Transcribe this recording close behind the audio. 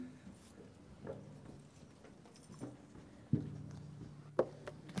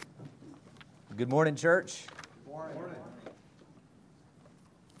Good morning, church. Good morning.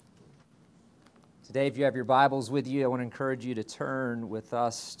 Today, if you have your Bibles with you, I want to encourage you to turn with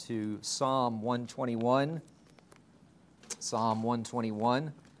us to Psalm 121. Psalm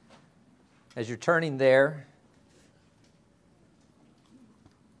 121. As you're turning there,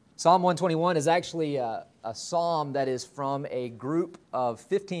 Psalm 121 is actually a psalm that is from a group of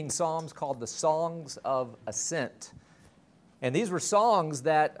 15 psalms called the Songs of Ascent. And these were songs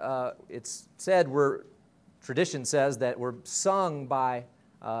that tradition says that were sung by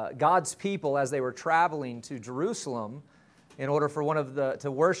God's people as they were traveling to Jerusalem in order for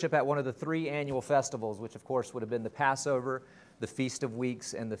to worship at one of the three annual festivals, which of course would have been the Passover, the Feast of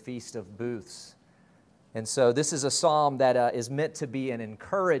Weeks, and the Feast of Booths. And so this is a psalm that is meant to be an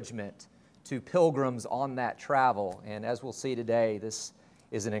encouragement to pilgrims on that travel. And as we'll see today, this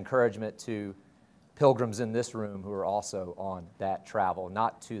is an encouragement to pilgrims in this room who are also on that travel,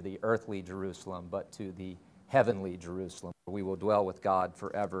 not to the earthly Jerusalem, but to the heavenly Jerusalem, where we will dwell with God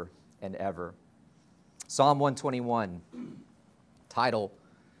forever and ever. Psalm 121, title,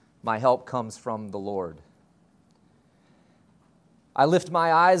 My Help Comes from the Lord. I lift up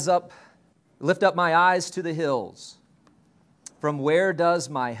my eyes to the hills. From where does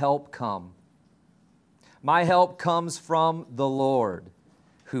my help come? My help comes from the Lord,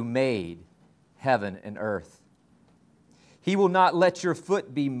 who made heaven and earth. He will not let your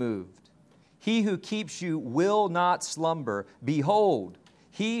foot be moved. He who keeps you will not slumber. Behold,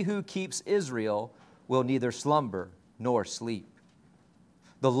 he who keeps Israel will neither slumber nor sleep.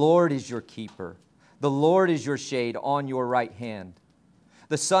 The Lord is your keeper. The Lord is your shade on your right hand.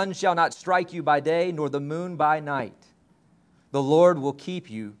 The sun shall not strike you by day, nor the moon by night. The Lord will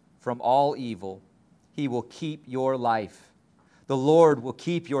keep you from all evil. He will keep your life. The Lord will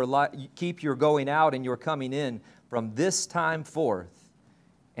keep your going out and your coming in from this time forth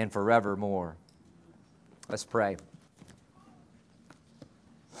and forevermore. Let's pray.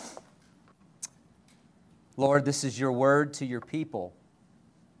 Lord, this is your word to your people.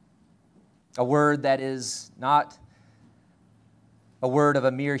 A word that is not a word of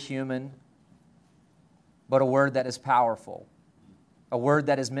a mere human, but a word that is powerful. A word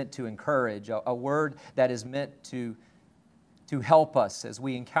that is meant to encourage. A word that is meant to help us as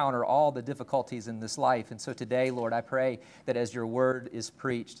we encounter all the difficulties in this life. And so today, Lord, I pray that as your word is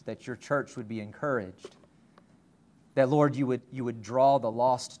preached, that your church would be encouraged. That, Lord, you would draw the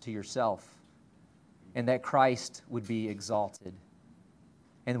lost to yourself, and that Christ would be exalted.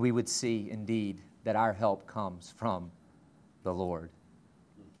 And we would see, indeed, that our help comes from the Lord.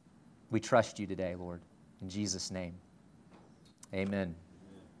 We trust you today, Lord. In Jesus' name, amen.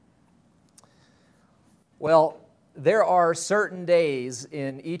 Well, there are certain days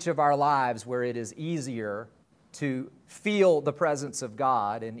in each of our lives where it is easier to feel the presence of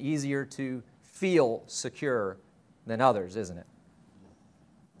God and easier to feel secure than others, isn't it?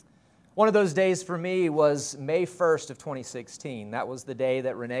 One of those days for me was May 1st of 2016. That was the day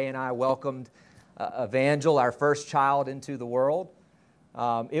that Renee and I welcomed Evangel, our first child, into the world.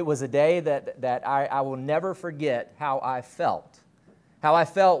 It was a day that I will never forget how I felt. How I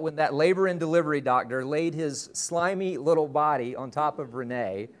felt when that labor and delivery doctor laid his slimy little body on top of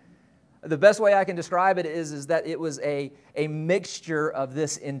Renee. The best way I can describe it is that it was a mixture of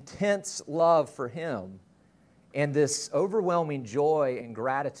this intense love for him and this overwhelming joy and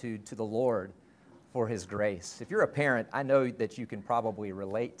gratitude to the Lord for his grace. If you're a parent, I know that you can probably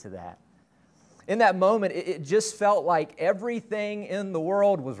relate to that. In that moment, it just felt like everything in the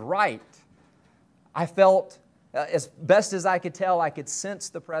world was right. I felt, as best as I could tell, I could sense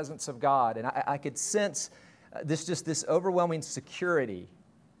the presence of God, and I could sense this overwhelming security.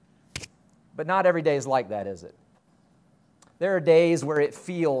 But not every day is like that, is it? There are days where it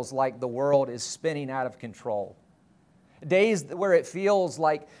feels like the world is spinning out of control. Days where it feels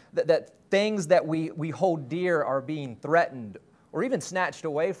like that things that we hold dear are being threatened or even snatched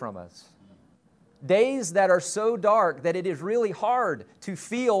away from us. Days that are so dark that it is really hard to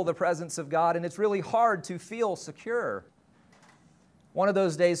feel the presence of God, and it's really hard to feel secure. One of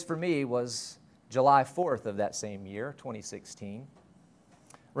those days for me was July 4th of that same year, 2016.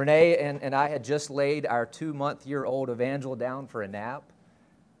 Renee and I had just laid our 2-month-old Evangel down for a nap,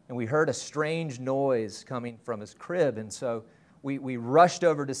 and we heard a strange noise coming from his crib, and so we rushed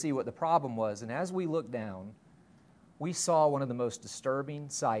over to see what the problem was, and as we looked down, we saw one of the most disturbing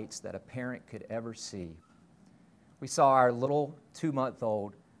sights that a parent could ever see. We saw our little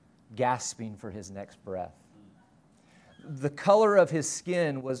 2-month-old gasping for his next breath. The color of his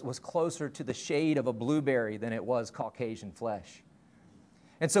skin was closer to the shade of a blueberry than it was Caucasian flesh.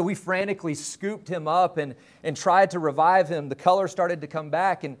 And so we frantically scooped him up and tried to revive him. The color started to come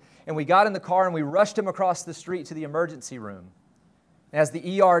back, and we got in the car and we rushed him across the street to the emergency room. As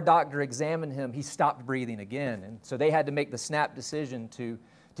the ER doctor examined him, he stopped breathing again. And so they had to make the snap decision to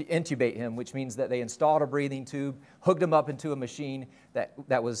intubate him, which means that they installed a breathing tube, hooked him up into a machine that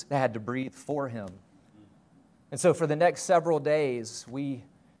had to breathe for him. And so for the next several days, we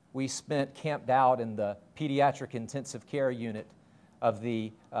spent camped out in the pediatric intensive care unit of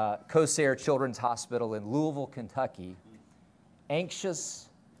the Kosair Children's Hospital in Louisville, Kentucky, anxious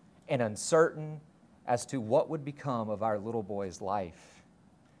and uncertain as to what would become of our little boy's life.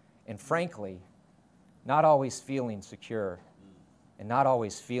 And frankly, not always feeling secure and not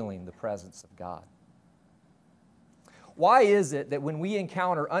always feeling the presence of God. Why is it that when we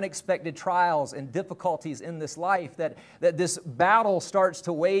encounter unexpected trials and difficulties in this life, that this battle starts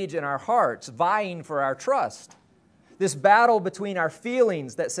to wage in our hearts, vying for our trust? This battle between our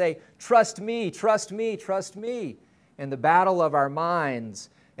feelings that say, trust me, trust me, trust me, and the battle of our minds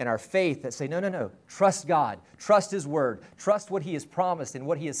and our faith that say, no, trust God, trust His Word, trust what He has promised and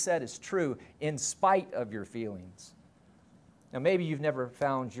what He has said is true in spite of your feelings. Now, maybe you've never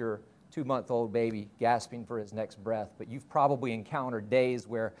found your 2-month-old baby gasping for his next breath, but you've probably encountered days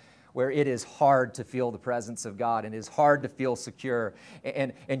where it is hard to feel the presence of God and it is hard to feel secure,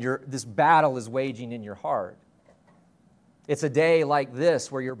 and this battle is waging in your heart. It's a day like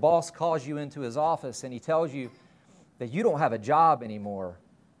this where your boss calls you into his office and he tells you that you don't have a job anymore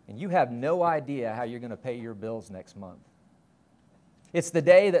and you have no idea how you're going to pay your bills next month. It's the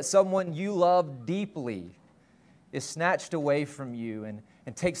day that someone you love deeply is snatched away from you and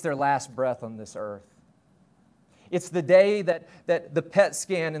takes their last breath on this earth. It's the day that the PET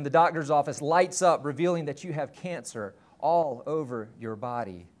scan in the doctor's office lights up, revealing that you have cancer all over your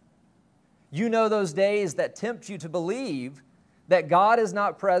body. You know those days that tempt you to believe that God is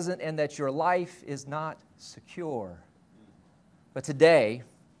not present and that your life is not secure. But today,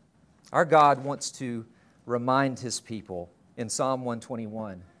 our God wants to remind His people in Psalm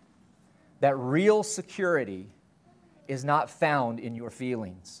 121 that real security is not found in your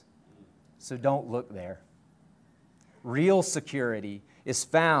feelings. So don't look there. Real security is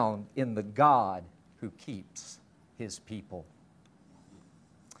found in the God who keeps His people.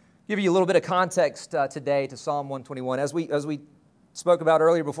 Give you a little bit of context today to Psalm 121. As we spoke about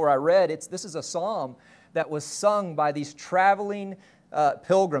earlier before I read, this is a psalm that was sung by these traveling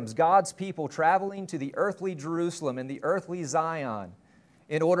pilgrims, God's people traveling to the earthly Jerusalem and the earthly Zion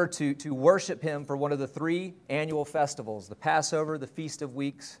in order to worship Him for one of the 3 annual festivals, the Passover, the Feast of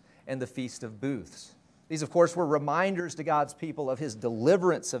Weeks, and the Feast of Booths. These, of course, were reminders to God's people of His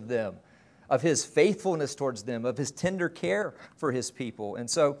deliverance of them, of His faithfulness towards them, of His tender care for His people. And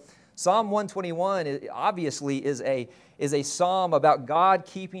so Psalm 121 obviously is a psalm about God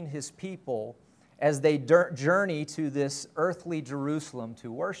keeping His people as they journey to this earthly Jerusalem to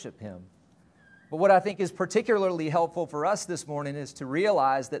worship Him. But what I think is particularly helpful for us this morning is to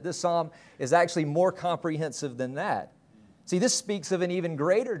realize that this psalm is actually more comprehensive than that. See, this speaks of an even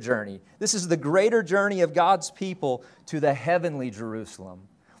greater journey. This is the greater journey of God's people to the heavenly Jerusalem,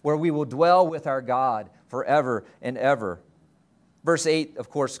 where we will dwell with our God forever and ever. Verse 8, of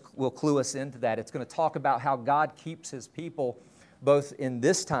course, will clue us into that. It's going to talk about how God keeps His people both in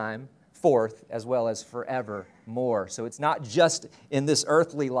this time, forth, as well as forevermore. So it's not just in this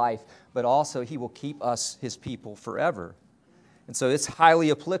earthly life, but also He will keep us, His people, forever. And so it's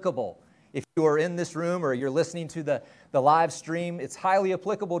highly applicable. If you are in this room or you're listening to the live stream, it's highly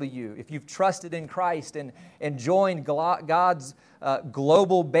applicable to you. If you've trusted in Christ and joined God's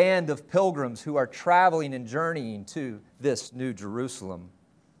global band of pilgrims who are traveling and journeying to this new Jerusalem.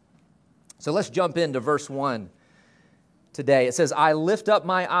 So let's jump into verse 1 today. It says, I lift up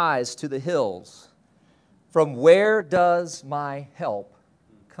my eyes to the hills. From where does my help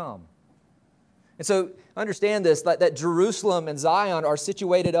come? And so understand this, that Jerusalem and Zion are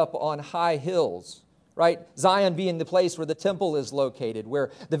situated up on high hills, right? Zion being the place where the temple is located,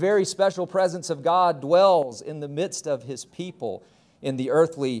 where the very special presence of God dwells in the midst of His people in the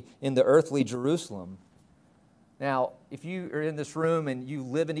earthly Jerusalem. Now, if you are in this room and you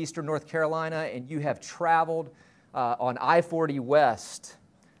live in eastern North Carolina and you have traveled on I-40 West,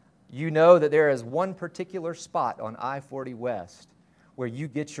 you know that there is one particular spot on I-40 West where you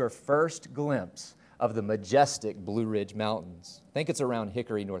get your first glimpse of the majestic Blue Ridge Mountains. I think it's around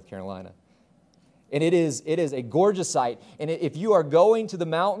Hickory, North Carolina. And it is a gorgeous sight. And if you are going to the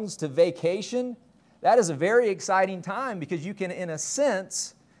mountains to vacation, that is a very exciting time because you can, in a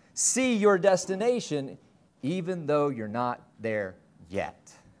sense, see your destination even though you're not there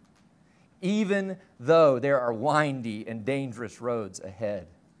yet. Even though there are windy and dangerous roads ahead.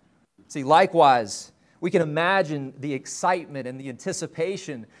 See, likewise, we can imagine the excitement and the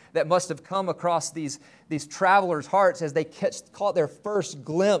anticipation that must have come across these travelers' hearts as they caught their first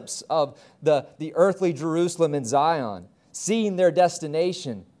glimpse of the earthly Jerusalem and Zion, seeing their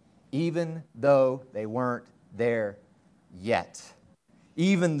destination, even though they weren't there yet,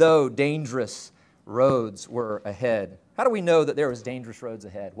 even though dangerous roads were ahead. How do we know that there was dangerous roads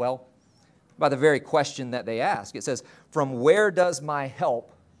ahead? Well, by the very question that they ask. It says, "From where does my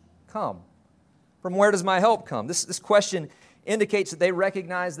help come?" From where does my help come? This question indicates that they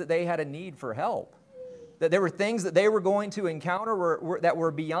recognized that they had a need for help, that there were things that they were going to encounter that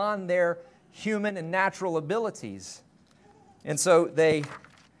were beyond their human and natural abilities. And so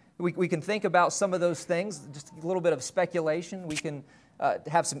we can think about some of those things, just a little bit of speculation. We can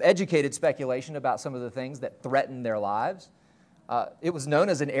have some educated speculation about some of the things that threatened their lives. It was known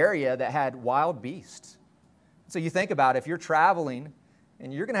as an area that had wild beasts. So you think about it, if you're traveling,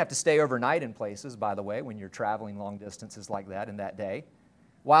 and you're going to have to stay overnight in places, by the way, when you're traveling long distances like that in that day.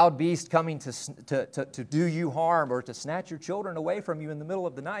 Wild beasts coming to do you harm or to snatch your children away from you in the middle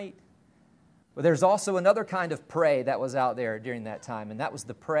of the night. But there's also another kind of prey that was out there during that time, and that was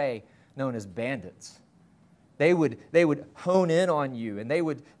the prey known as bandits. They would hone in on you, and they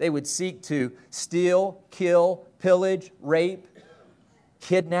would seek to steal, kill, pillage, rape,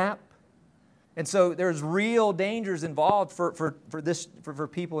 kidnap. And so there's real dangers involved for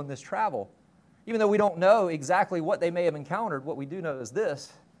people in this travel. Even though we don't know exactly what they may have encountered, what we do know is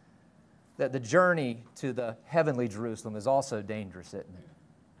this, that the journey to the heavenly Jerusalem is also dangerous, isn't it?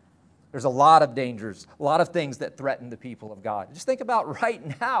 There's a lot of dangers, a lot of things that threaten the people of God. Just think about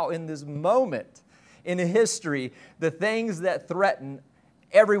right now in this moment in history, the things that threaten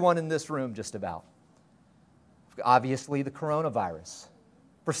everyone in this room just about. Obviously, the coronavirus.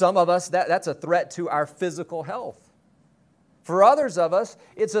 For some of us, that's a threat to our physical health. For others of us,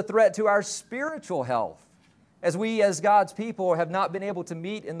 it's a threat to our spiritual health, as we as God's people have not been able to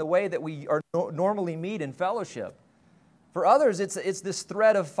meet in the way that we are normally meet in fellowship. For others, it's this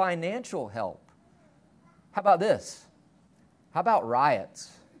threat of financial help. How about this? How about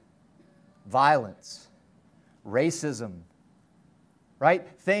riots, violence, racism, right?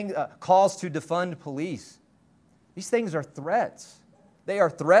 Calls to defund police. These things are threats. They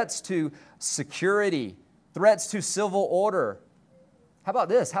are threats to security, threats to civil order. How about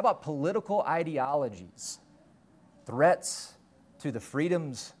this? How about political ideologies? Threats to the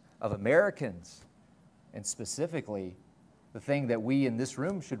freedoms of Americans. And specifically, the thing that we in this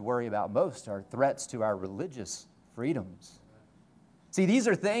room should worry about most are threats to our religious freedoms. See, these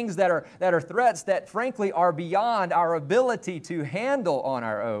are things that are threats that frankly are beyond our ability to handle on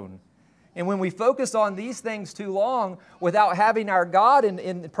our own. And when we focus on these things too long without having our God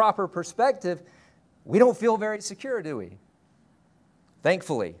in proper perspective, we don't feel very secure, do we?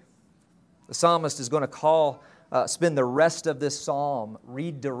 Thankfully, the psalmist is going to spend the rest of this psalm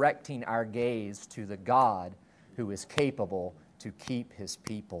redirecting our gaze to the God who is capable to keep His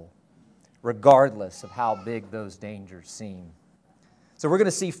people, regardless of how big those dangers seem. So we're going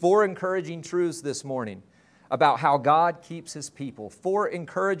to see 4 encouraging truths this morning about how God keeps His people. 4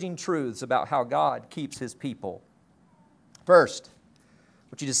 encouraging truths about how God keeps His people. First, I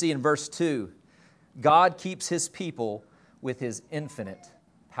want you to see in verse 2, God keeps His people with His infinite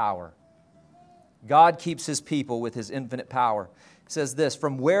power. God keeps His people with His infinite power. It says this,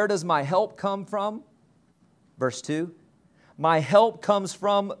 "From where does my help come from?" Verse 2, "My help comes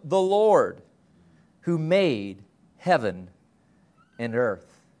from the Lord, who made heaven and earth."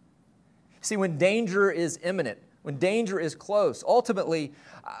 See, when danger is imminent, when danger is close, ultimately,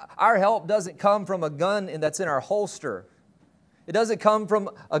 our help doesn't come from a gun that's in our holster. It doesn't come from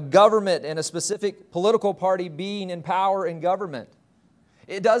a government and a specific political party being in power in government.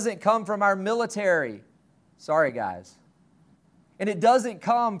 It doesn't come from our military. Sorry, guys. And it doesn't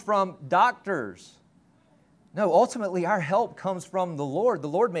come from doctors. No, ultimately, our help comes from the Lord. The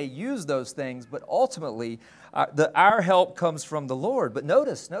Lord may use those things, but ultimately, our help comes from the Lord. But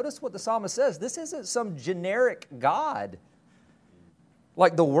notice what the psalmist says. This isn't some generic God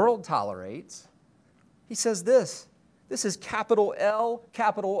like the world tolerates. He says this is capital L,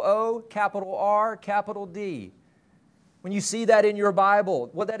 capital O, capital R, capital D. When you see that in your Bible,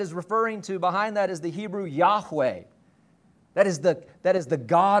 what that is referring to behind that is the Hebrew Yahweh. That is the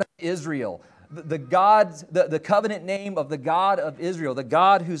God of Israel. The covenant name of the God of Israel, the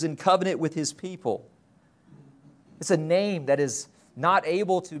God who's in covenant with His people. It's a name that is not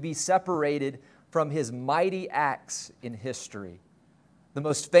able to be separated from His mighty acts in history. The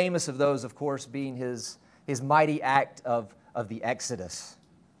most famous of those, of course, being His mighty act of the Exodus.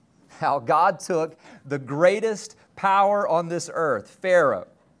 How God took the greatest power on this earth, Pharaoh,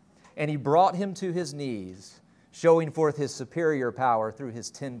 and he brought him to his knees, showing forth his superior power through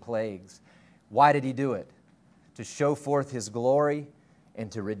his 10 plagues. Why did he do it? To show forth his glory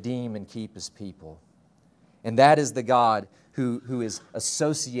and to redeem and keep his people. And that is the God who is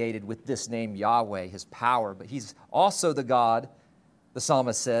associated with this name Yahweh, his power. But he's also the God, the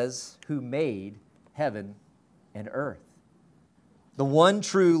psalmist says, who made heaven and earth. The one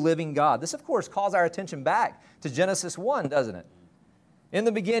true living God. This, of course, calls our attention back to Genesis 1, doesn't it? In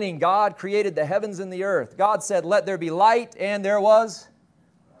the beginning, God created the heavens and the earth. God said, "Let there be light," and there was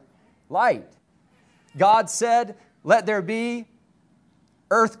light. God said, "Let there be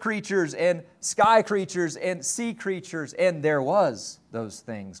earth creatures and sky creatures and sea creatures," and there was those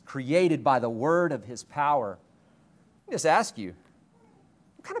things created by the word of his power. Let me just ask you,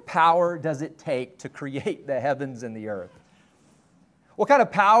 what kind of power does it take to create the heavens and the earth? What kind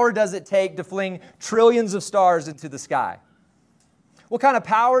of power does it take to fling trillions of stars into the sky? What kind of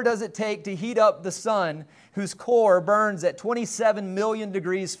power does it take to heat up the sun, whose core burns at 27 million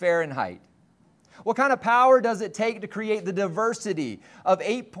degrees Fahrenheit? What kind of power does it take to create the diversity of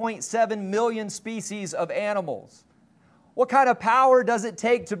 8.7 million species of animals? What kind of power does it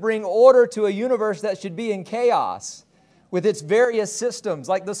take to bring order to a universe that should be in chaos with its various systems,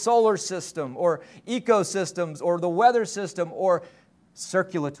 like the solar system or ecosystems or the weather system or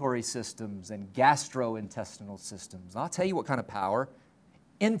circulatory systems and gastrointestinal systems? I'll tell you what kind of power.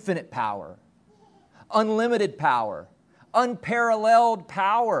 Infinite power, unlimited power, unparalleled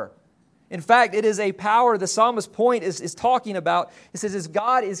power. In fact, it is a power the psalmist's point is talking about. It says, as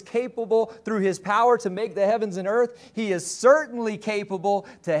God is capable through his power to make the heavens and earth, he is certainly capable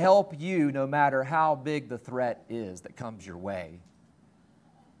to help you no matter how big the threat is that comes your way.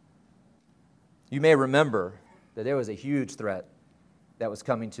 You may remember that there was a huge threat that was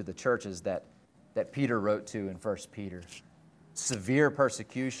coming to the churches that Peter wrote to in 1 Peter. Severe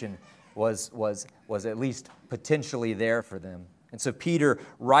persecution was at least potentially there for them. And so Peter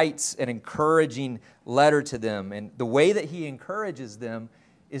writes an encouraging letter to them. And the way that he encourages them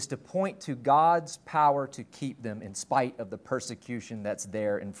is to point to God's power to keep them in spite of the persecution that's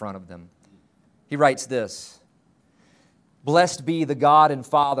there in front of them. He writes this: "Blessed be the God and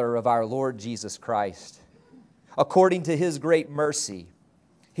Father of our Lord Jesus Christ. According to his great mercy,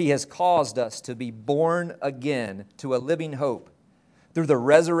 he has caused us to be born again to a living hope through the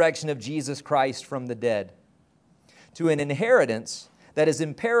resurrection of Jesus Christ from the dead, to an inheritance that is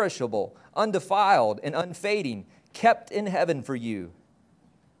imperishable, undefiled, and unfading, kept in heaven for you."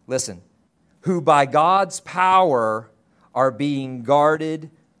 Listen, "who by God's power are being guarded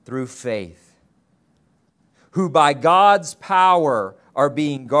through faith." Who by God's power are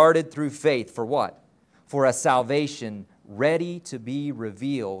being guarded through faith. For what? For a salvation ready to be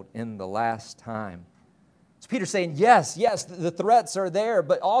revealed in the last time. So Peter's saying, yes, the threats are there,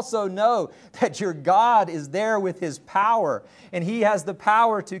 but also know that your God is there with his power, and he has the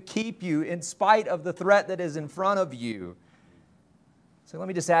power to keep you in spite of the threat that is in front of you. So let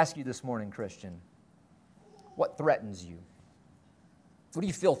me just ask you this morning, Christian, what threatens you? What do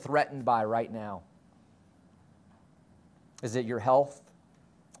you feel threatened by right now? Is it your health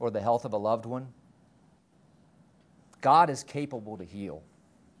or the health of a loved one? God is capable to heal.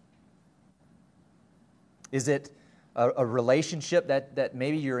 Is it a relationship that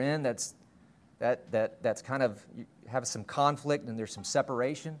maybe you're in that's kind of, you have some conflict and there's some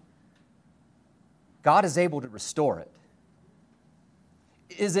separation? God is able to restore it.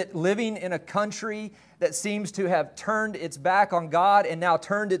 Is it living in a country that seems to have turned its back on God and now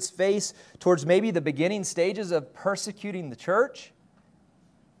turned its face towards maybe the beginning stages of persecuting the church?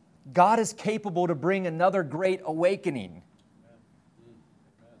 God is capable to bring another great awakening.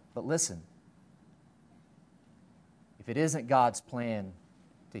 But listen, if it isn't God's plan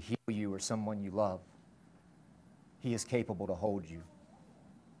to heal you or someone you love, he is capable to hold you.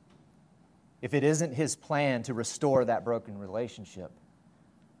 If it isn't his plan to restore that broken relationship,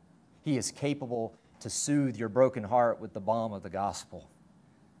 he is capable to soothe your broken heart with the balm of the gospel.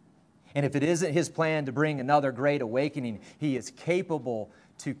 And if it isn't his plan to bring another great awakening, he is capable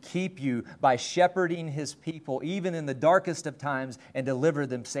to keep you by shepherding his people, even in the darkest of times, and deliver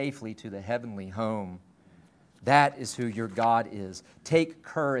them safely to the heavenly home. That is who your God is. Take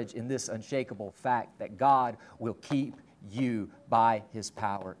courage in this unshakable fact that God will keep you by his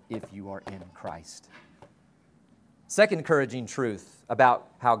power if you are in Christ. Second encouraging truth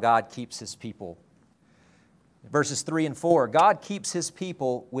about how God keeps his people. Verses 3 and 4, God keeps his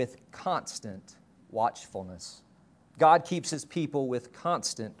people with constant watchfulness. God keeps his people with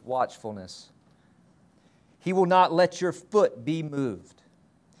constant watchfulness. He will not let your foot be moved.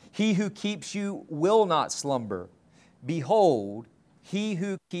 He who keeps you will not slumber. Behold, He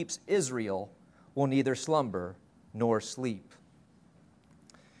who keeps Israel will neither slumber nor sleep.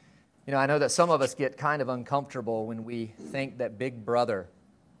 You know, I know that some of us get kind of uncomfortable when we think that Big Brother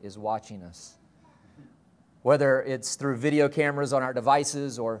is watching us. Whether it's through video cameras on our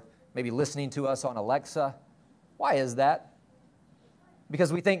devices or maybe listening to us on Alexa. Why is that?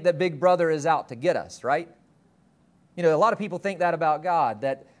 Because we think that Big Brother is out to get us, right? You know, a lot of people think that about God,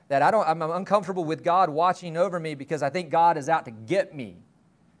 that I'm uncomfortable with God watching over me because I think God is out to get me.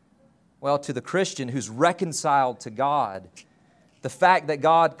 Well, to the Christian who's reconciled to God, the fact that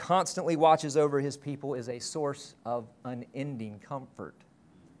God constantly watches over His people is a source of unending comfort.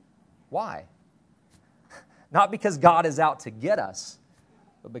 Why? Not because God is out to get us,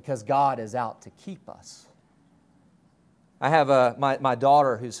 but because God is out to keep us. I have my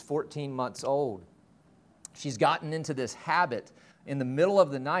daughter who's 14 months old. She's gotten into this habit. In the middle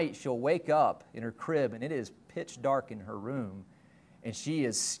of the night, she'll wake up in her crib, and it is pitch dark in her room, and she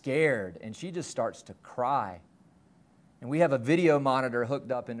is scared, and she just starts to cry. And we have a video monitor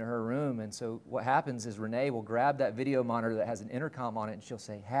hooked up into her room, and so what happens is Renee will grab that video monitor that has an intercom on it, and she'll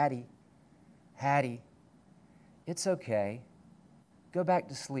say, Hattie, it's okay. Go back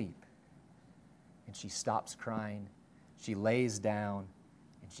to sleep. And she stops crying. She lays down,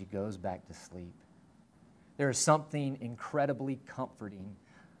 and she goes back to sleep. There is something incredibly comforting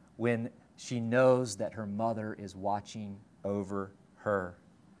when she knows that her mother is watching over her.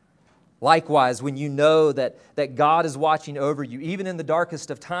 Likewise, when you know that God is watching over you, even in the darkest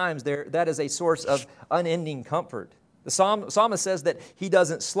of times, that is a source of unending comfort. The psalmist says that he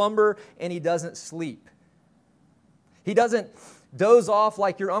doesn't slumber and he doesn't sleep. He doesn't doze off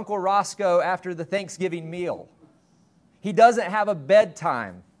like your Uncle Roscoe after the Thanksgiving meal. He doesn't have a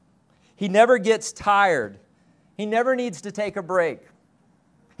bedtime. He never gets tired. He never needs to take a break.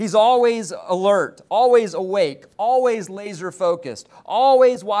 He's always alert, always awake, always laser focused,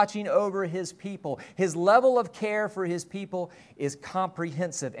 always watching over His people. His level of care for His people is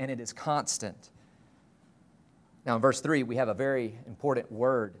comprehensive and it is constant. Now in verse 3, we have a very important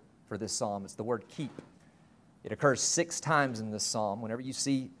word for this psalm. It's the word keep. It occurs 6 times in this psalm. Whenever you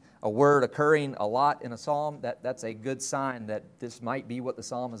see a word occurring a lot in a psalm, that's a good sign that this might be what the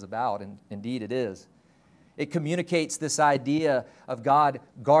psalm is about, and indeed it is. It communicates this idea of God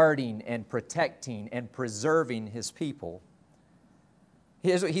guarding and protecting and preserving His people.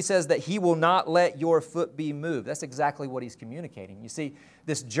 He says that He will not let your foot be moved. That's exactly what He's communicating. You see,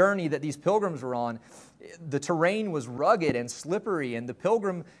 this journey that these pilgrims were on, the terrain was rugged and slippery, and the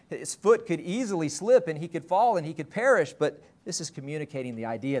pilgrim, his foot could easily slip, and he could fall, and he could perish. But this is communicating the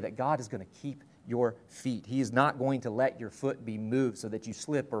idea that God is going to keep your feet. He is not going to let your foot be moved so that you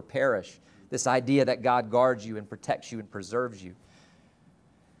slip or perish. This idea that God guards you and protects you and preserves you.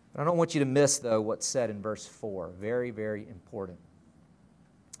 But I don't want you to miss, though, what's said in verse 4. Very, very important.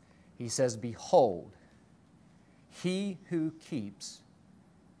 He says, Behold, He who keeps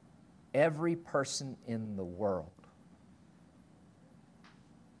every person in the world.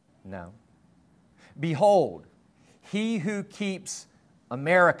 No. Behold, He who keeps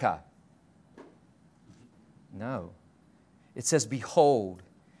America. No. It says, Behold,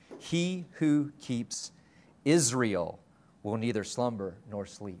 He who keeps Israel will neither slumber nor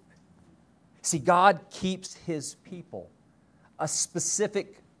sleep. See, God keeps His people, a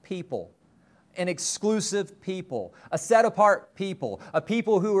specific people, an exclusive people, a set-apart people, a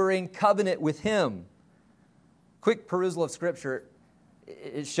people who are in covenant with Him. Quick perusal of Scripture,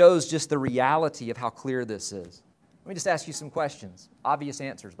 it shows just the reality of how clear this is. Let me just ask you some questions. Obvious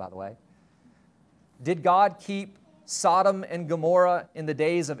answers, by the way. Did God keep Sodom and Gomorrah in the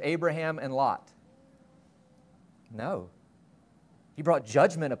days of Abraham and Lot? No. He brought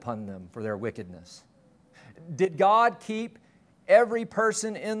judgment upon them for their wickedness. Did God keep every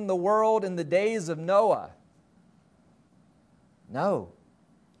person in the world in the days of Noah? No.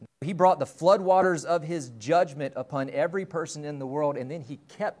 He brought the floodwaters of His judgment upon every person in the world, and then He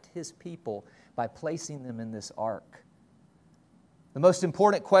kept His people by placing them in this ark. The most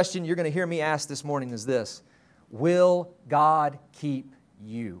important question you're going to hear me ask this morning is this: will God keep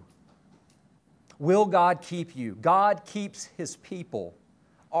you? Will God keep you? God keeps His people.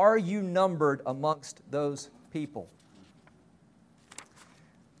 Are you numbered amongst those people?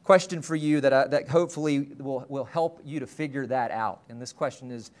 Question for you that hopefully will help you to figure that out. And this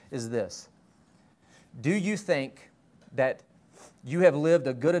question is this: do you think that you have lived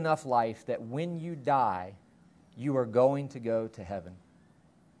a good enough life that when you die, you are going to go to heaven?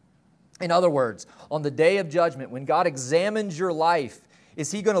 In other words, on the day of judgment, when God examines your life,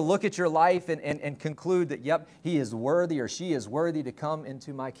 is He going to look at your life and conclude that, yep, he is worthy or she is worthy to come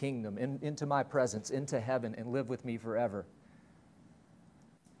into my kingdom, into my presence, into heaven, and live with me forever?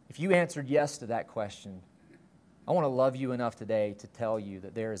 If you answered yes to that question, I want to love you enough today to tell you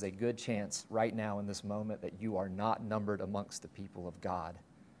that there is a good chance right now in this moment that you are not numbered amongst the people of God.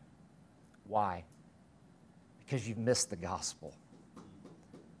 Why? Because you've missed the gospel.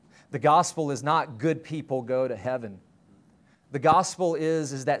 The gospel is not good people go to heaven. The gospel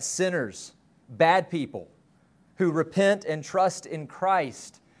is that sinners, bad people, who repent and trust in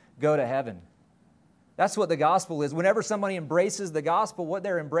Christ go to heaven. That's what the gospel is. Whenever somebody embraces the gospel, what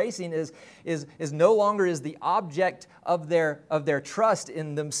they're embracing is no longer is the object of their trust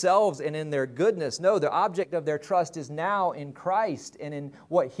in themselves and in their goodness. No, the object of their trust is now in Christ and in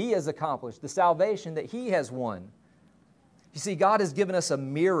what He has accomplished, the salvation that He has won. You see, God has given us a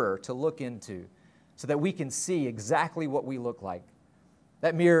mirror to look into so that we can see exactly what we look like.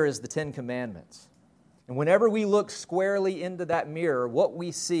 That mirror is the Ten Commandments. And whenever we look squarely into that mirror, what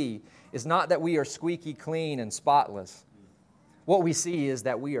we see is not that we are squeaky clean and spotless. What we see is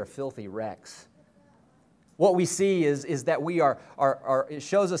that we are filthy wrecks. What we see is that we are it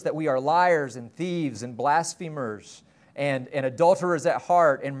shows us that we are liars and thieves and blasphemers and adulterers at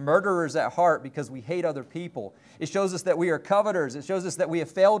heart and murderers at heart because we hate other people. It shows us that we are coveters. It shows us that we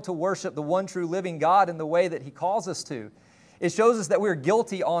have failed to worship the one true living God in the way that He calls us to. It shows us that we are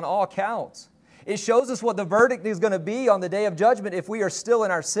guilty on all counts. It shows us what the verdict is going to be on the day of judgment if we are still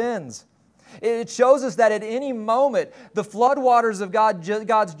in our sins. It shows us that at any moment, the floodwaters of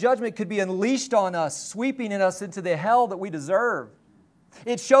God's judgment could be unleashed on us, sweeping us into the hell that we deserve.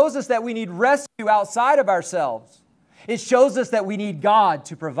 It shows us that we need rescue outside of ourselves. It shows us that we need God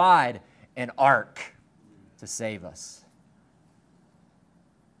to provide an ark to save us.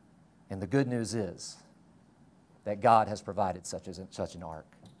 And the good news is that God has provided such an ark.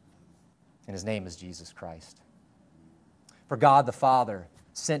 And His name is Jesus Christ. For God the Father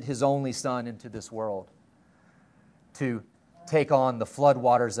sent His only Son into this world to take on the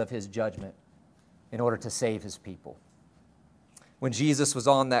floodwaters of His judgment in order to save His people. When Jesus was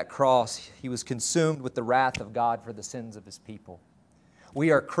on that cross, He was consumed with the wrath of God for the sins of His people. We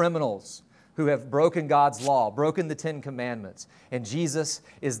are criminals who have broken God's law, broken the Ten Commandments. And Jesus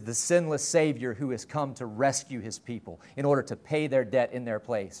is the sinless Savior who has come to rescue His people in order to pay their debt in their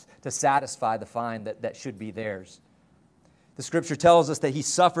place, to satisfy the fine that should be theirs. The Scripture tells us that He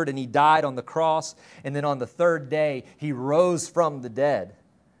suffered and He died on the cross, and then on the third day, He rose from the dead.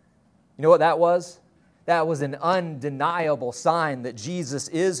 You know what that was? That was an undeniable sign that Jesus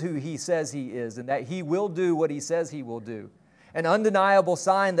is who He says He is and that He will do what He says He will do. An undeniable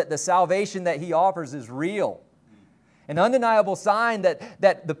sign that the salvation that He offers is real. An undeniable sign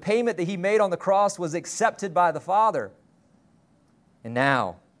that the payment that He made on the cross was accepted by the Father. And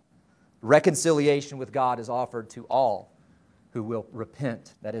now, reconciliation with God is offered to all who will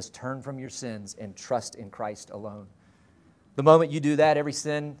repent, that is, turn from your sins and trust in Christ alone. The moment you do that, every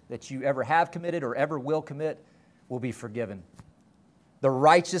sin that you ever have committed or ever will commit will be forgiven. The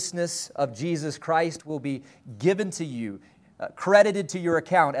righteousness of Jesus Christ will be given to you, credited to your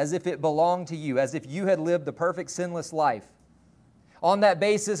account as if it belonged to you, as if you had lived the perfect sinless life. On that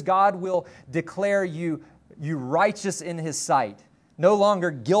basis, God will declare you righteous in His sight, no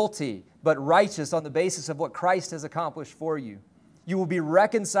longer guilty, but righteous on the basis of what Christ has accomplished for you. You will be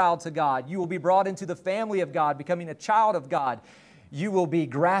reconciled to God. You will be brought into the family of God, becoming a child of God. You will be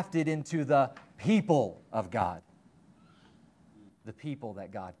grafted into the people of God, the people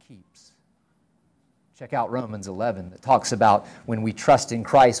that God keeps. Check out Romans 11. It talks about when we trust in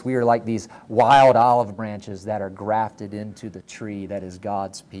Christ, we are like these wild olive branches that are grafted into the tree that is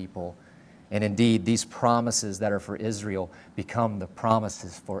God's people. And indeed, these promises that are for Israel become the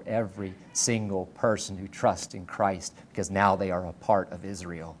promises for every single person who trusts in Christ, because now they are a part of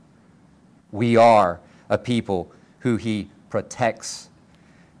Israel. We are a people who He protects,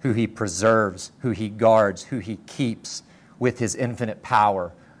 who He preserves, who He guards, who He keeps with His infinite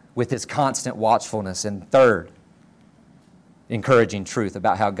power, with His constant watchfulness. And third, encouraging truth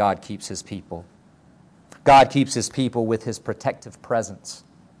about how God keeps His people. God keeps His people with His protective presence.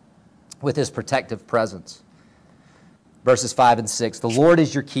 With His protective presence. Verses 5 and 6, the Lord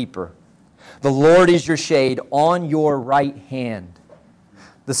is your keeper. The Lord is your shade on your right hand.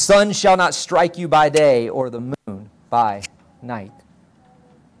 The sun shall not strike you by day, or the moon by night.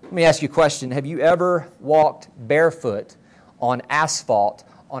 Let me ask you a question. Have you ever walked barefoot on asphalt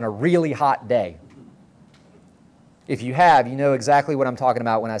on a really hot day? If you have, you know exactly what I'm talking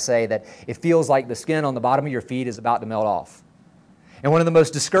about when I say that it feels like the skin on the bottom of your feet is about to melt off. And one of the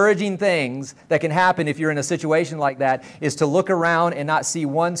most discouraging things that can happen if you're in a situation like that is to look around and not see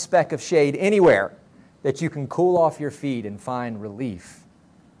one speck of shade anywhere that you can cool off your feet and find relief.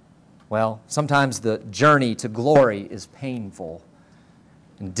 Well, sometimes the journey to glory is painful.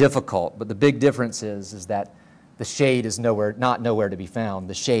 and difficult. But the big difference is that the shade is not nowhere to be found.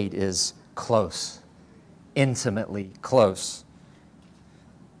 The shade is close, intimately close.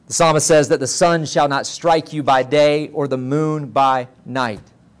 The psalmist says that the sun shall not strike you by day or the moon by night.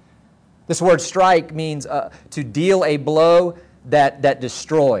 This word strike means to deal a blow that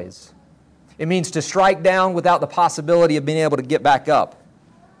destroys. It means to strike down without the possibility of being able to get back up.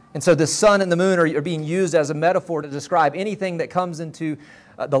 And so the sun and the moon are being used as a metaphor to describe anything that comes into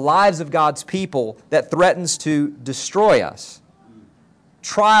the lives of God's people that threatens to destroy us.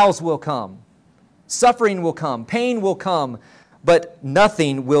 Trials will come. Suffering will come. Pain will come. But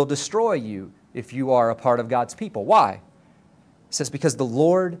nothing will destroy you if you are a part of God's people. Why? It says, because the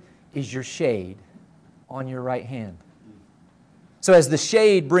Lord is your shade on your right hand. So as the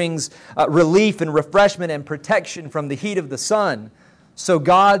shade brings relief and refreshment and protection from the heat of the sun, so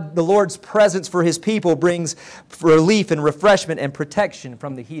God, the Lord's presence for His people, brings relief and refreshment and protection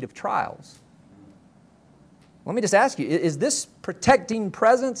from the heat of trials. Let me just ask you, is this protecting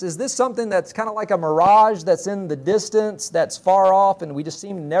presence, is this something that's kind of like a mirage that's in the distance, that's far off, and we just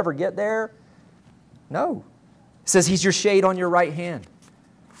seem to never get there? No. It says He's your shade on your right hand.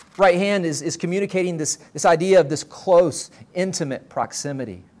 Right hand is communicating this idea of this close, intimate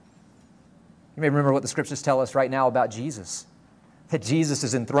proximity. You may remember what the Scriptures tell us right now about Jesus, that Jesus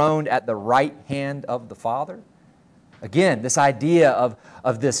is enthroned at the right hand of the Father. Again, this idea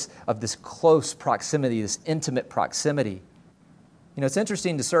of this close proximity, this intimate proximity. You know, it's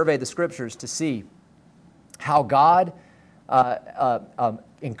interesting to survey the Scriptures to see how God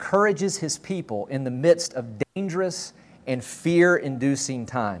encourages His people in the midst of dangerous and fear-inducing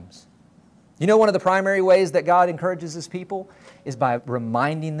times. You know, one of the primary ways that God encourages His people is by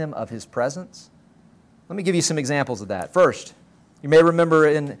reminding them of His presence. Let me give you some examples of that. First, you may remember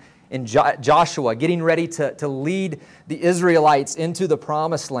in Joshua getting ready to lead the Israelites into the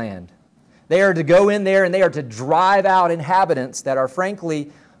Promised Land. They are to go in there and they are to drive out inhabitants that are,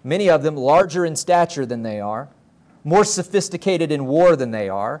 frankly, many of them larger in stature than they are, more sophisticated in war than they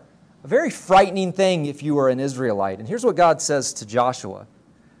are. A very frightening thing if you were an Israelite. And here's what God says to Joshua.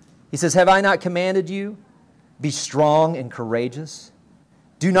 He says, "Have I not commanded you? Be strong and courageous.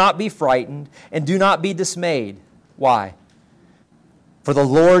 Do not be frightened and do not be dismayed." Why? "For the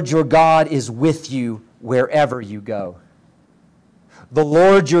Lord your God is with you wherever you go." The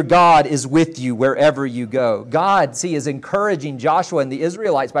Lord your God is with you wherever you go. God, see, is encouraging Joshua and the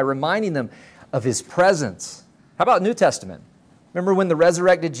Israelites by reminding them of His presence. How about New Testament? Remember when the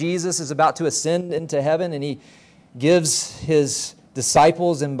resurrected Jesus is about to ascend into heaven and He gives His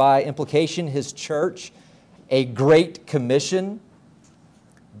disciples and by implication His church a great commission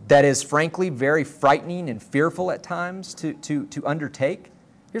that is frankly very frightening and fearful at times to undertake?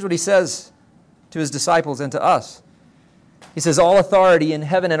 Here's what He says to His disciples and to us. He says, "All authority in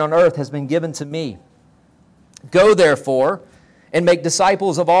heaven and on earth has been given to me. Go therefore and make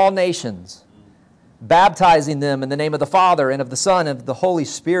disciples of all nations, baptizing them in the name of the Father and of the Son and of the Holy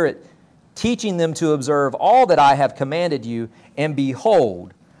Spirit, teaching them to observe all that I have commanded you, and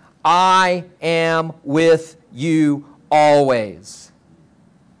behold, I am with you always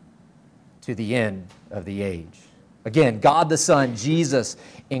to the end of the age." Again, God the Son, Jesus,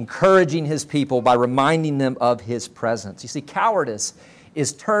 encouraging His people by reminding them of His presence. You see, cowardice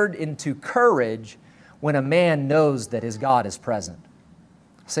is turned into courage when a man knows that his God is present.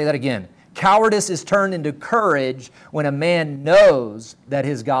 I'll say that again. Cowardice is turned into courage when a man knows that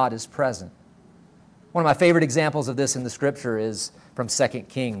his God is present. One of my favorite examples of this in the Scripture is from 2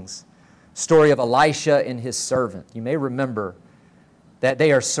 Kings, story of Elisha and his servant. You may remember that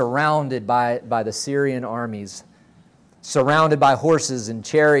they are surrounded by the Syrian armies, surrounded by horses and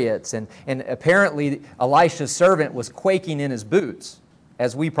chariots, and apparently Elisha's servant was quaking in his boots,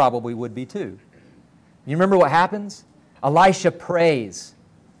 as we probably would be too. You remember what happens? Elisha prays.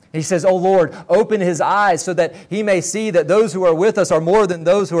 He says, "Oh Lord, open his eyes so that he may see that those who are with us are more than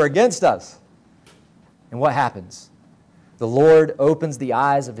those who are against us." And what happens? The Lord opens the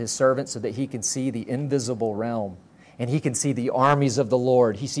eyes of His servant so that he can see the invisible realm, and he can see the armies of the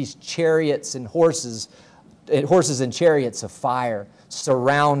Lord. He sees chariots and horses and chariots of fire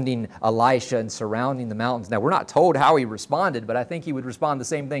surrounding Elisha and surrounding the mountains. Now, we're not told how he responded, but I think he would respond the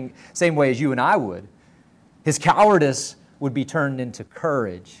same way as you and I would. His cowardice would be turned into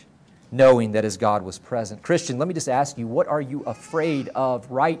courage, knowing that his God was present. Christian, let me just ask you, what are you afraid of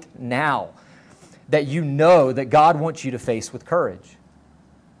right now that you know that God wants you to face with courage?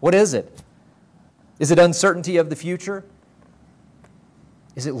 What is it? Is it uncertainty of the future?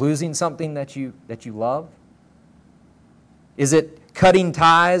 Is it losing something that you love? Is it cutting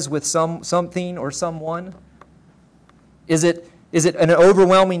ties with something or someone? Is it Is it an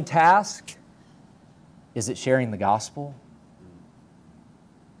overwhelming task? Is it sharing the gospel?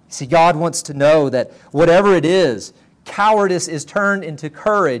 See, God wants to know that whatever it is, cowardice is turned into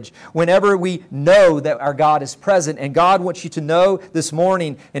courage whenever we know that our God is present. And God wants you to know this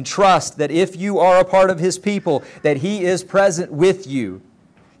morning and trust that if you are a part of His people, that He is present with you.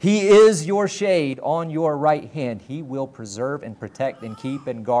 He is your shade on your right hand. He will preserve and protect and keep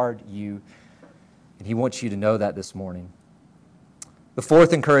and guard you. And He wants you to know that this morning. The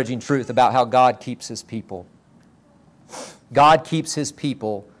fourth encouraging truth about how God keeps His people. God keeps His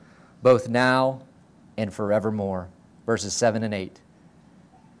people both now and forevermore. Verses 7 and 8.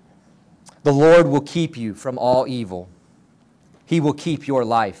 The Lord will keep you from all evil. He will keep your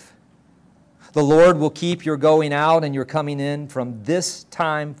life. The Lord will keep your going out and your coming in from this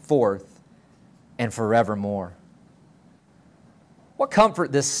time forth and forevermore. What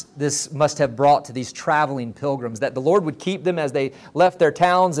comfort this must have brought to these traveling pilgrims, that the Lord would keep them as they left their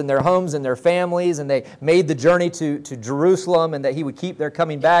towns and their homes and their families, and they made the journey to Jerusalem, and that He would keep their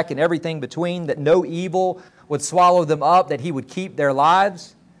coming back and everything between, that no evil would swallow them up, that He would keep their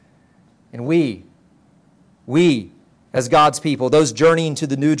lives. And we, as God's people, those journeying to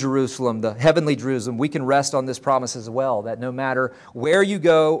the New Jerusalem, the heavenly Jerusalem, we can rest on this promise as well, that no matter where you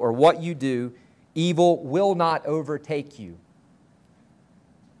go or what you do, evil will not overtake you.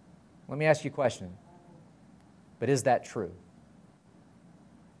 Let me ask you a question. But is that true?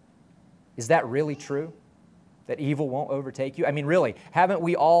 Is that really true? That evil won't overtake you? I mean, really, haven't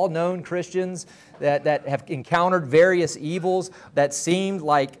we all known Christians that have encountered various evils that seemed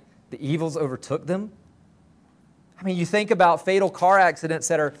like the evils overtook them? I mean, you think about fatal car accidents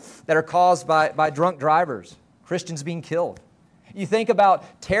that are caused by drunk drivers, Christians being killed. You think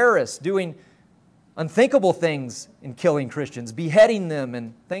about terrorists doing unthinkable things in killing Christians, beheading them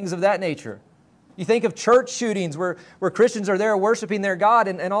and things of that nature. You think of church shootings where Christians are there worshiping their God,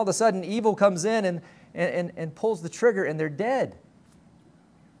 and all of a sudden evil comes in and pulls the trigger and they're dead.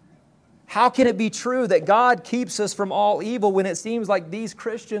 How can it be true that God keeps us from all evil when it seems like these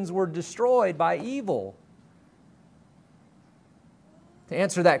Christians were destroyed by evil? To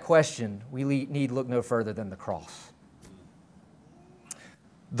answer that question, we need look no further than the cross.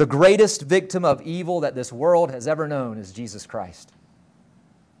 The greatest victim of evil that this world has ever known is Jesus Christ.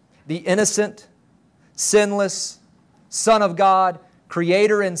 The innocent, sinless Son of God,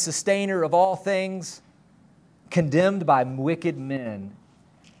 creator and sustainer of all things, condemned by wicked men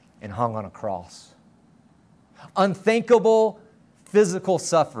and hung on a cross. Unthinkable physical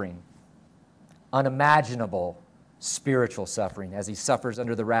suffering, unimaginable spiritual suffering as He suffers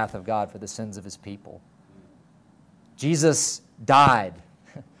under the wrath of God for the sins of His people. Jesus died.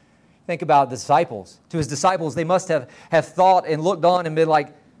 Think about the disciples. To His disciples, they must have thought and looked on and been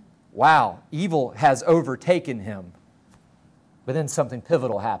like, wow, evil has overtaken Him. But then something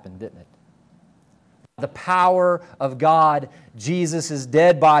pivotal happened, didn't it? The power of God, Jesus'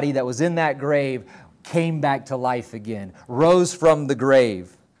 dead body that was in that grave, came back to life again, rose from the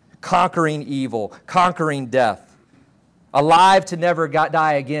grave, conquering evil, conquering death, alive to never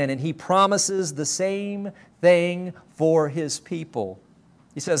die again. And He promises the same thing for His people.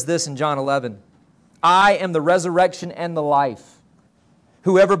 He says this in John 11, I am the resurrection and the life.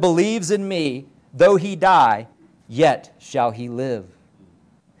 Whoever believes in me, though he die, yet shall he live.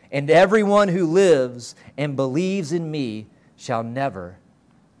 And everyone who lives and believes in me shall never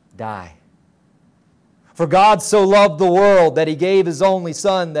die. For God so loved the world that He gave His only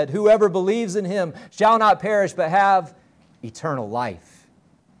Son, that whoever believes in Him shall not perish but have eternal life.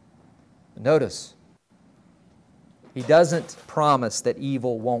 Notice, He doesn't promise that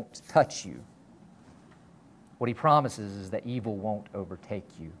evil won't touch you. What He promises is that evil won't overtake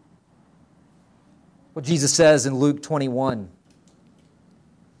you. What Jesus says in Luke 21,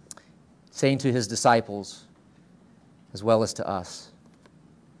 saying to His disciples as well as to us,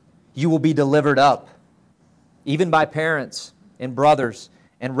 you will be delivered up, even by parents and brothers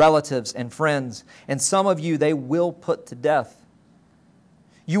and relatives and friends, and some of you they will put to death.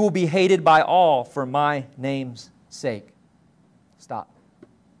 You will be hated by all for my name's sake. Stop.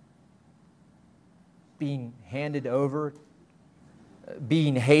 Being handed over,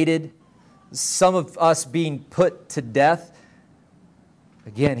 being hated, some of us being put to death.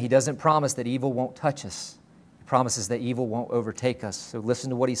 Again, He doesn't promise that evil won't touch us. He promises that evil won't overtake us. So listen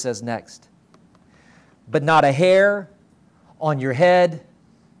to what He says next. But not a hair on your head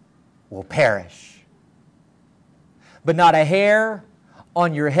will perish. But not a hair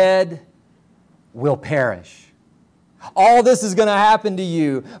on your head will perish. All this is going to happen to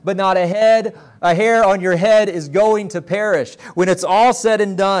you, but not a hair on your head is going to perish. When it's all said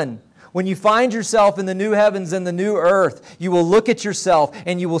and done, When you find yourself in the new heavens and the new earth, you will look at yourself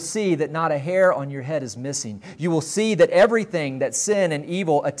and you will see that not a hair on your head is missing. You will see that everything that sin and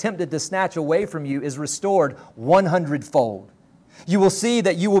evil attempted to snatch away from you is restored 100-fold. You will see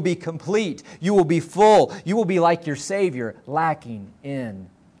that you will be complete. You will be full. You will be like your Savior, lacking in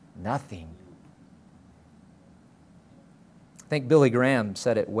nothing. I think Billy Graham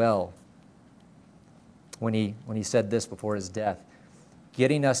said it well when he said this before his death,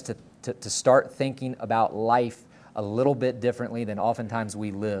 getting us to start thinking about life a little bit differently than oftentimes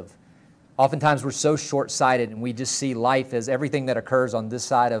we live. Oftentimes we're so short-sighted and we just see life as everything that occurs on this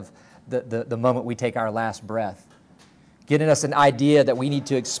side of the moment we take our last breath. Getting us an idea that we need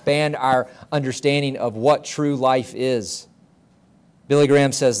to expand our understanding of what true life is. Billy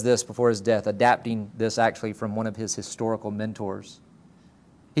Graham says this before his death, adapting this actually from one of his historical mentors.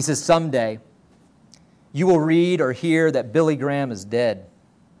 He says, someday you will read or hear that Billy Graham is dead.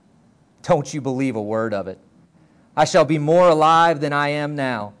 Don't you believe a word of it. I shall be more alive than I am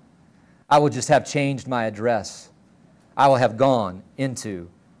now. I will just have changed my address. I will have gone into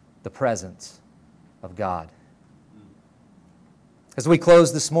the presence of God. As we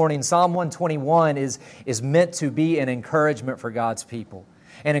close this morning, Psalm 121 is meant to be an encouragement for God's people.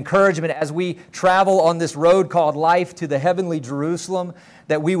 An encouragement as we travel on this road called life to the heavenly Jerusalem,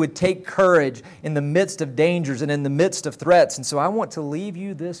 that we would take courage in the midst of dangers and in the midst of threats. And so I want to leave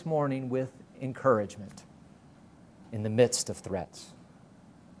you this morning with encouragement in the midst of threats.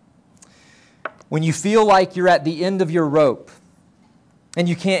 When you feel like you're at the end of your rope and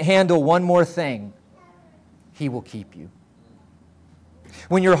you can't handle one more thing, He will keep you.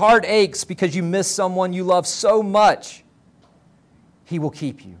 When your heart aches because you miss someone you love so much, He will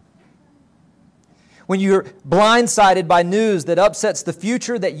keep you. When you're blindsided by news that upsets the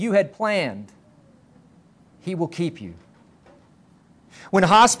future that you had planned, He will keep you. When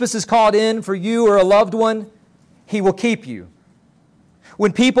hospice is called in for you or a loved one, He will keep you.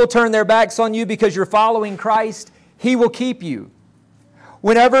 When people turn their backs on you because you're following Christ, He will keep you.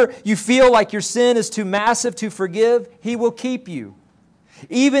 Whenever you feel like your sin is too massive to forgive, He will keep you.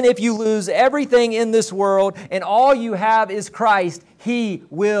 Even if you lose everything in this world and all you have is Christ, He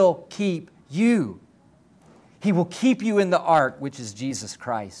will keep you. He will keep you in the ark, which is Jesus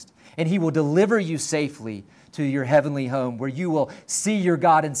Christ. And He will deliver you safely to your heavenly home where you will see your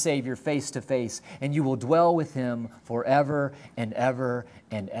God and Savior face to face and you will dwell with Him forever and ever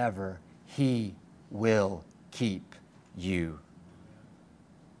and ever. He will keep you.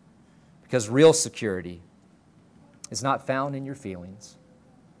 Because real security is not found in your feelings.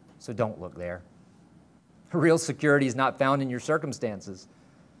 So don't look there. Real security is not found in your circumstances.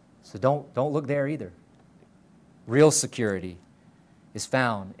 So don't look there either. Real security is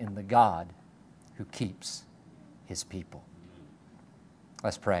found in the God who keeps His people.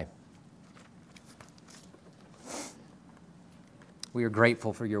 Let's pray. We are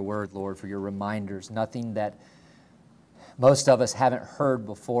grateful for your word, Lord, for your reminders. Nothing that most of us haven't heard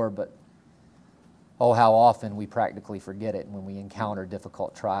before, but oh, how often we practically forget it when we encounter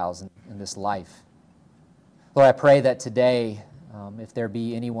difficult trials in this life. Lord, I pray that today, if there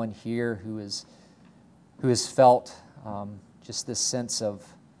be anyone here who has felt just this sense of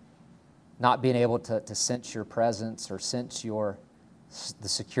not being able to sense your presence or sense the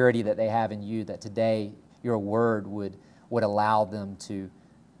security that they have in you, that today your word would allow them to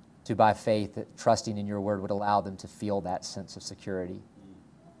by faith, trusting in your word, would allow them to feel that sense of security.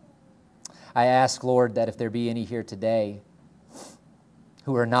 I ask, Lord, that if there be any here today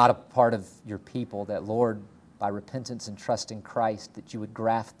who are not a part of your people, that, Lord, by repentance and trust in Christ, that you would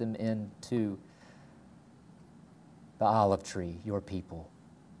graft them into the olive tree, your people.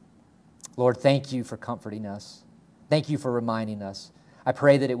 Lord, thank you for comforting us. Thank you for reminding us. I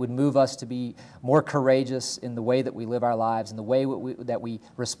pray that it would move us to be more courageous in the way that we live our lives, in the way that we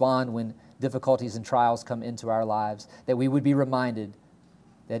respond when difficulties and trials come into our lives, that we would be reminded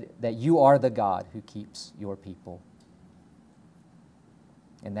that you are the God who keeps your people.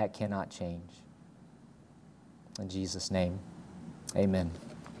 And that cannot change. In Jesus' name, amen.